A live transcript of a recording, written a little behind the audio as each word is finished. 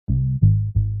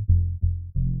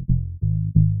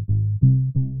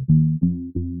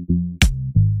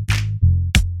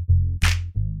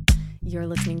You're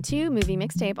listening to Movie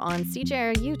Mixtape on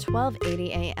CJRU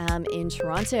 1280 AM in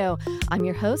Toronto. I'm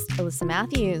your host, Alyssa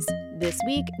Matthews. This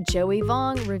week, Joey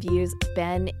Vong reviews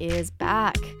Ben is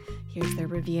Back. Here's their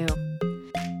review.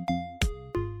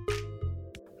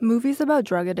 Movies about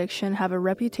drug addiction have a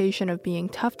reputation of being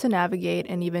tough to navigate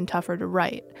and even tougher to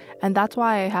write, and that's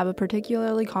why I have a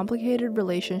particularly complicated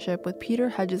relationship with Peter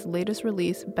Hedges' latest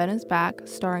release, Ben is Back,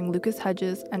 starring Lucas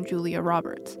Hedges and Julia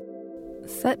Roberts.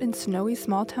 Set in snowy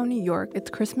small-town New York, it's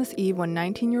Christmas Eve when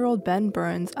 19-year-old Ben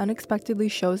Burns unexpectedly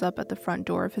shows up at the front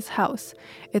door of his house.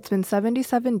 It's been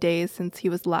 77 days since he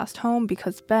was last home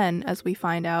because Ben, as we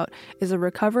find out, is a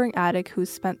recovering addict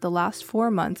who's spent the last 4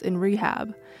 months in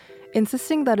rehab.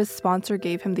 Insisting that his sponsor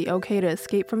gave him the okay to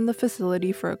escape from the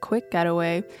facility for a quick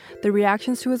getaway, the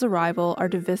reactions to his arrival are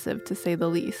divisive to say the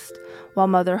least. While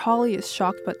Mother Holly is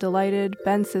shocked but delighted,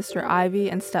 Ben's sister Ivy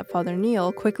and stepfather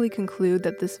Neil quickly conclude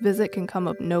that this visit can come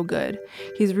of no good.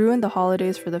 He's ruined the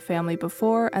holidays for the family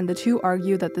before, and the two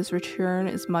argue that this return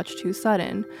is much too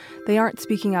sudden. They aren't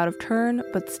speaking out of turn,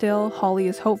 but still, Holly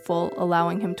is hopeful,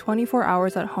 allowing him 24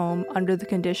 hours at home under the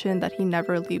condition that he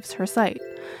never leaves her sight.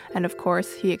 And of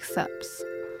course, he accepts.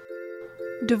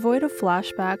 Devoid of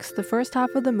flashbacks, the first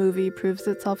half of the movie proves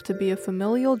itself to be a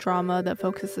familial drama that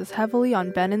focuses heavily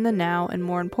on Ben in the now and,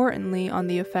 more importantly, on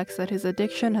the effects that his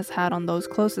addiction has had on those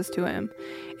closest to him.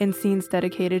 In scenes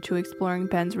dedicated to exploring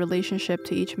Ben's relationship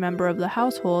to each member of the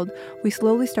household, we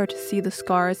slowly start to see the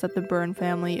scars that the Byrne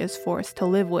family is forced to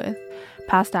live with.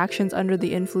 Past actions under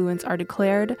the influence are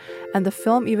declared, and the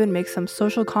film even makes some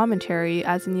social commentary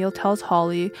as Neil tells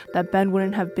Holly that Ben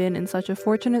wouldn't have been in such a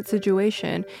fortunate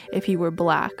situation if he were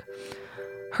black.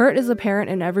 Hurt is apparent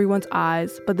in everyone's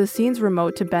eyes, but the scenes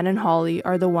remote to Ben and Holly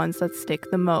are the ones that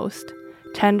stick the most.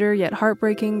 Tender yet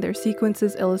heartbreaking, their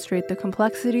sequences illustrate the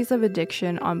complexities of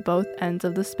addiction on both ends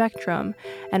of the spectrum,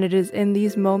 and it is in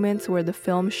these moments where the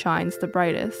film shines the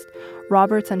brightest.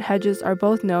 Roberts and Hedges are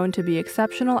both known to be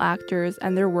exceptional actors,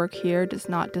 and their work here does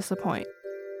not disappoint.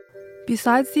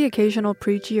 Besides the occasional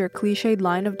preachy or cliched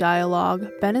line of dialogue,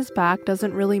 Ben is Back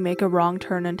doesn't really make a wrong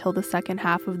turn until the second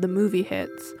half of the movie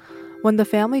hits. When the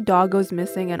family dog goes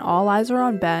missing and all eyes are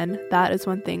on Ben, that is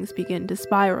when things begin to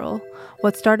spiral.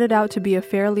 What started out to be a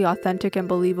fairly authentic and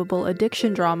believable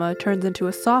addiction drama turns into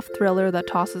a soft thriller that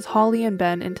tosses Holly and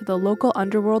Ben into the local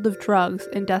underworld of drugs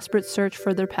in desperate search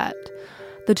for their pet.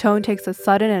 The tone takes a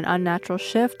sudden and unnatural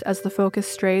shift as the focus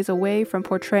strays away from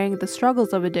portraying the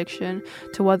struggles of addiction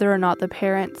to whether or not the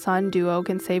parent-son duo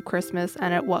can save Christmas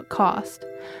and at what cost.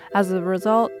 As a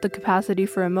result, the capacity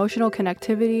for emotional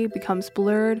connectivity becomes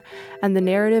blurred, and the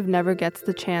narrative never gets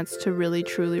the chance to really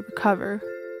truly recover.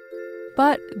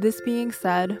 But, this being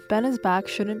said, Ben is Back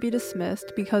shouldn't be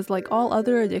dismissed because, like all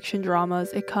other addiction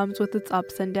dramas, it comes with its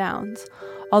ups and downs.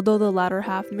 Although the latter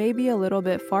half may be a little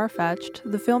bit far-fetched,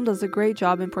 the film does a great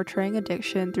job in portraying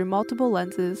addiction through multiple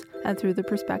lenses and through the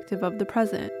perspective of the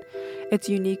present. It's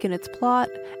unique in its plot,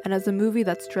 and as a movie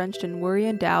that's drenched in worry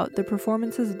and doubt, the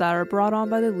performances that are brought on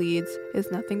by the leads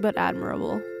is nothing but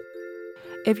admirable.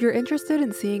 If you're interested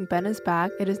in seeing Ben is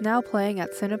Back, it is now playing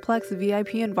at Cineplex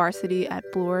VIP and Varsity at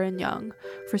Bloor & Young.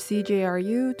 For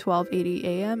CJRU 1280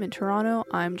 AM in Toronto,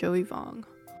 I'm Joey Vong.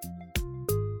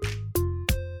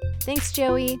 Thanks,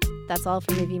 Joey. That's all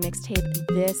for Movie Mixtape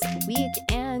this week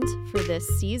and for this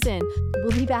season.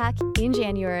 We'll be back in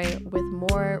January with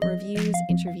more reviews,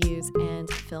 interviews, and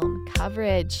film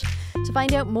coverage. To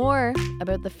find out more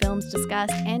about the films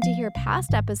discussed and to hear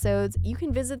past episodes, you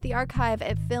can visit the archive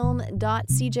at film.cjru.ca.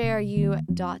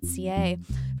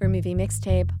 For Movie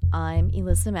Mixtape, I'm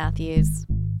Alyssa Matthews.